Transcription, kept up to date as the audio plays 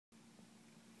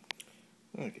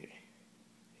Okay,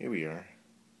 here we are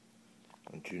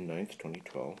on June 9th,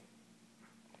 2012,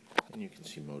 and you can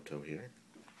see Moto here.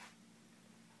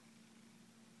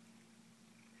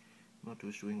 Moto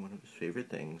is doing one of his favorite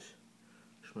things,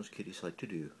 which most kitties like to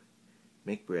do,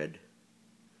 make bread.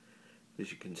 As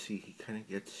you can see, he kind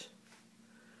of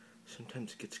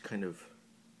sometimes gets kind of,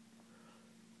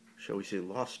 shall we say,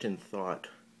 lost in thought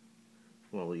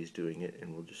while he's doing it,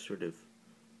 and we'll just sort of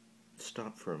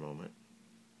stop for a moment.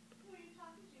 Who are you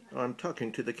talking to? Oh, I'm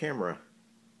talking to the camera.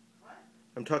 What?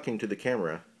 I'm talking to the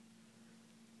camera,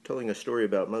 telling a story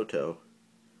about Moto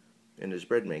and his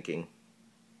bread making.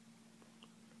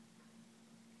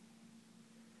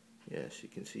 Yes, you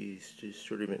can see he's just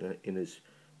sort of in his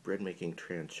bread making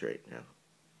trance right now.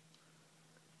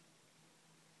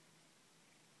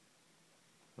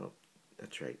 Oh,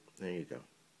 that's right. There you go.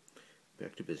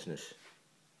 Back to business.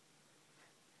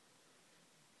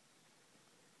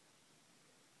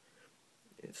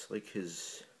 It's like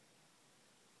his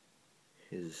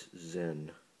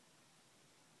zen.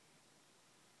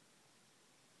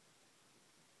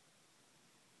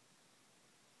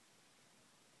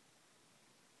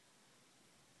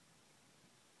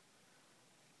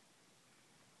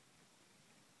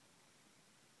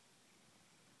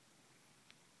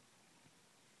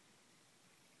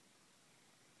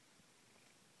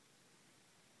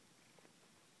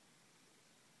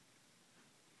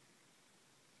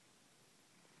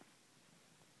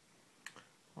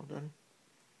 All done?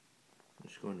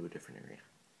 Let's go into a different area.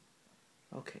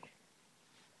 Okay.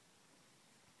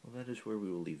 Well, that is where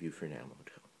we will leave you for now,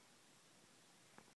 Moto.